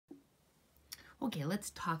Okay,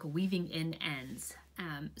 let's talk weaving in ends.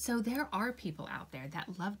 So there are people out there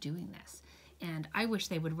that love doing this, and I wish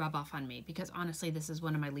they would rub off on me because honestly, this is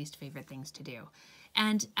one of my least favorite things to do.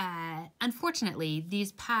 And unfortunately,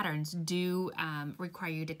 these patterns do require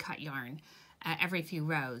you to cut yarn every few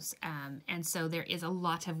rows, and so there is a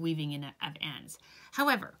lot of weaving in of ends.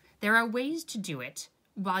 However, there are ways to do it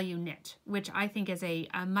while you knit, which I think is a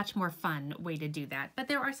much more fun way to do that. But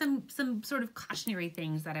there are some sort of cautionary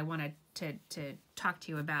things that I wanted to talk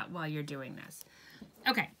to you about while you're doing this.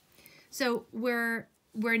 Okay, so we're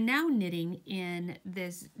now knitting in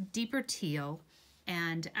this deeper teal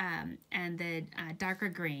and the darker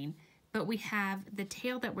green, but we have the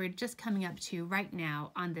tail that we're just coming up to right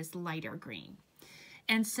now on this lighter green.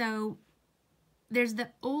 And so there's the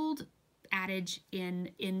old adage in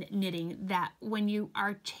knitting that when you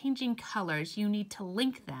are changing colors, you need to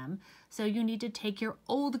link them. So you need to take your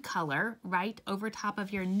old color, right, over top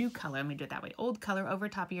of your new color. Let me do it that way. Old color over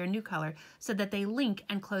top of your new color so that they link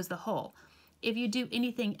and close the hole. If you do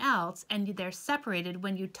anything else and they're separated,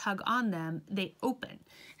 when you tug on them, they open.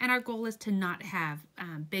 And our goal is to not have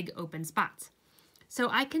big open spots. So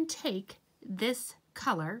I can take this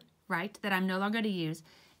color, right, that I'm no longer going to use,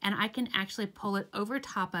 and I can actually pull it over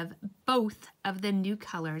top of both of the new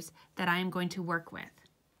colors that I am going to work with.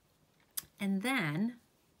 And then,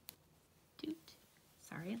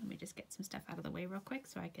 sorry, let me just get some stuff out of the way real quick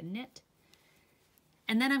so I can knit.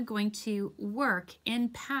 And then I'm going to work in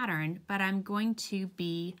pattern, but I'm going to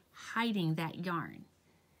be hiding that yarn.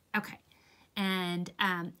 Okay, and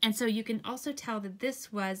so you can also tell that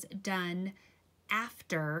this was done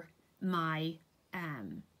after my,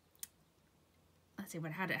 let's see,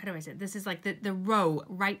 how do I say it? This is like the row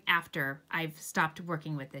right after I've stopped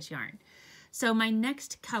working with this yarn. So my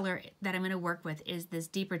next color that I'm going to work with is this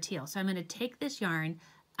deeper teal. So I'm going to take this yarn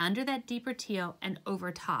under that deeper teal and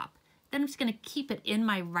over top. Then I'm just going to keep it in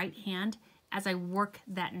my right hand as I work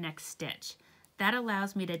that next stitch. That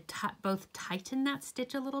allows me to both tighten that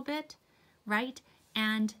stitch a little bit, right?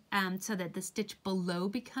 And so that the stitch below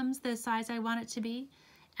becomes the size I want it to be.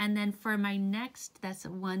 And then for my next, that's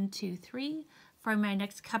 1, 2, 3. For my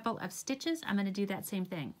next couple of stitches, I'm going to do that same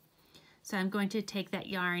thing. So I'm going to take that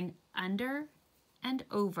yarn under and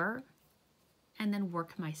over and then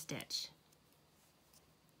work my stitch.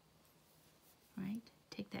 Right?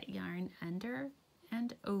 Take that yarn under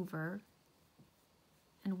and over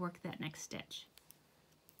and work that next stitch.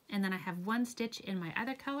 And then I have one stitch in my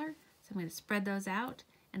other color, so I'm going to spread those out,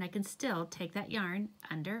 and I can still take that yarn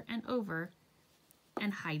under and over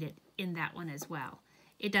and hide it in that one as well.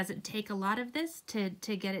 It doesn't take a lot of this to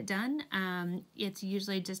get it done. It's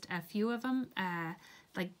usually just a few of them,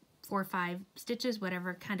 like 4 or 5 stitches,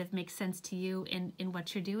 whatever kind of makes sense to you in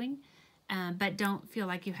what you're doing, but don't feel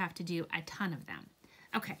like you have to do a ton of them.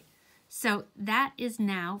 Okay, so that is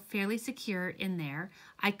now fairly secure in there.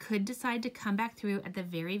 I could decide to come back through at the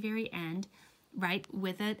very, very end, right,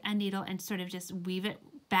 with a needle and sort of just weave it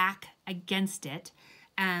back against it.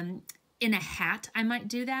 In a hat, I might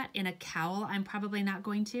do that. In a cowl, I'm probably not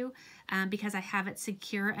going to because I have it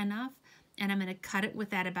secure enough. And I'm going to cut it with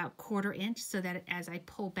that about 1/4 inch so that as I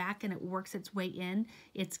pull back and it works its way in,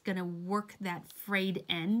 it's going to work that frayed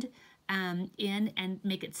end in and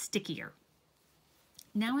make it stickier.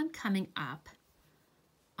 Now I'm coming up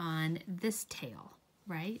on this tail,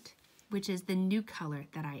 right, which is the new color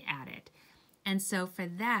that I added. And so for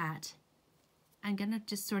that, I'm going to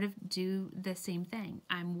just sort of do the same thing.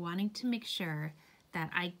 I'm wanting to make sure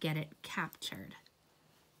that I get it captured.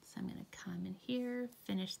 So I'm going to come in here,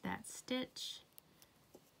 finish that stitch,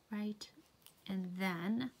 right, and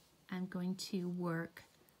then I'm going to work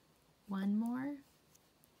one more,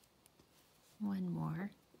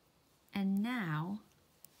 and now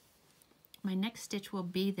my next stitch will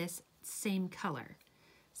be this same color.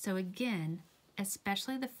 So again,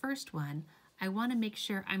 especially the first one, I want to make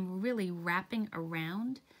sure I'm really wrapping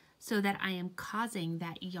around so that I am causing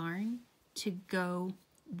that yarn to go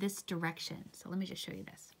this direction. So let me just show you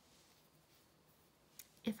this.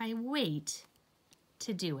 If I wait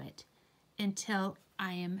to do it until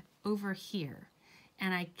I am over here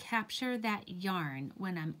and I capture that yarn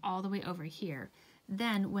when I'm all the way over here,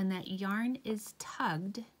 then when that yarn is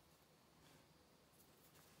tugged,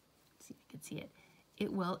 see if you can see it,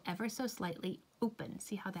 it will ever so slightly open.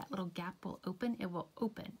 See how that little gap will open? It will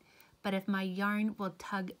open. But if my yarn will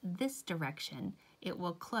tug this direction, it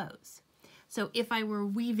will close. So if I were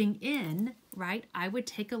weaving in, right, I would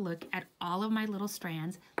take a look at all of my little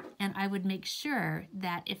strands and I would make sure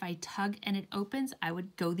that if I tug and it opens, I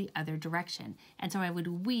would go the other direction. And so I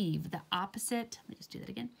would weave the opposite, let me just do that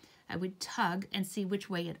again. I would tug and see which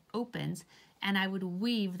way it opens, and I would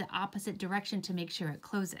weave the opposite direction to make sure it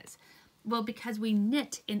closes. Well, because we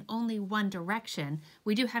knit in only one direction,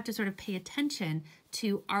 we do have to sort of pay attention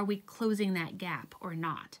to, are we closing that gap or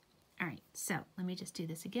not? All right, so let me just do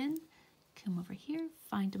this again. Come over here,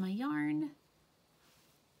 find my yarn.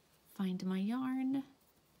 Find my yarn.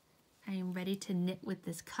 I am ready to knit with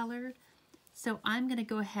this color. So I'm going to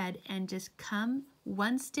go ahead and just come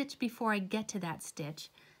one stitch before I get to that stitch,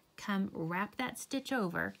 come wrap that stitch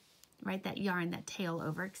over, right, that yarn, that tail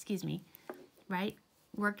over, excuse me, right,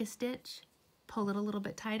 work a stitch, pull it a little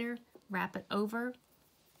bit tighter, wrap it over,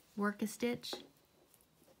 work a stitch,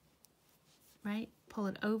 right, pull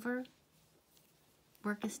it over,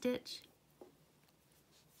 work a stitch,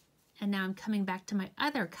 and now I'm coming back to my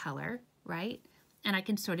other color, right, and I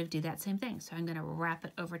can sort of do that same thing. So I'm going to wrap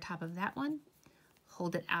it over top of that one,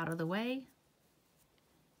 hold it out of the way,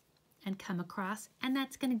 and come across, and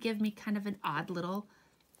that's going to give me kind of an odd little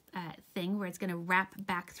thing where it's going to wrap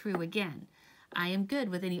back through again. I am good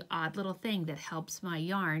with any odd little thing that helps my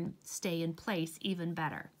yarn stay in place even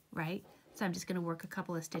better, right? So I'm just going to work a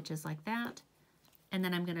couple of stitches like that, and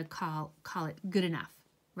then I'm going to call it good enough,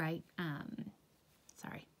 right?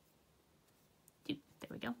 Sorry. There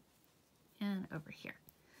we go. And over here.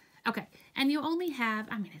 Okay, and you only have,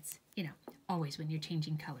 I mean, it's, you know, always when you're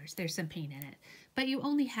changing colors, there's some paint in it, but you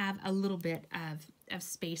only have a little bit of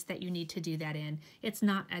space that you need to do that in. It's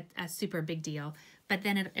not a super big deal, but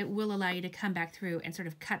then it will allow you to come back through and sort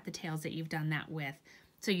of cut the tails that you've done that with,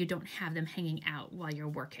 so you don't have them hanging out while you're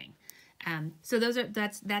working. So that's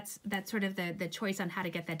sort of the choice on how to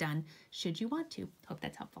get that done, should you want to. Hope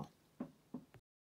that's helpful.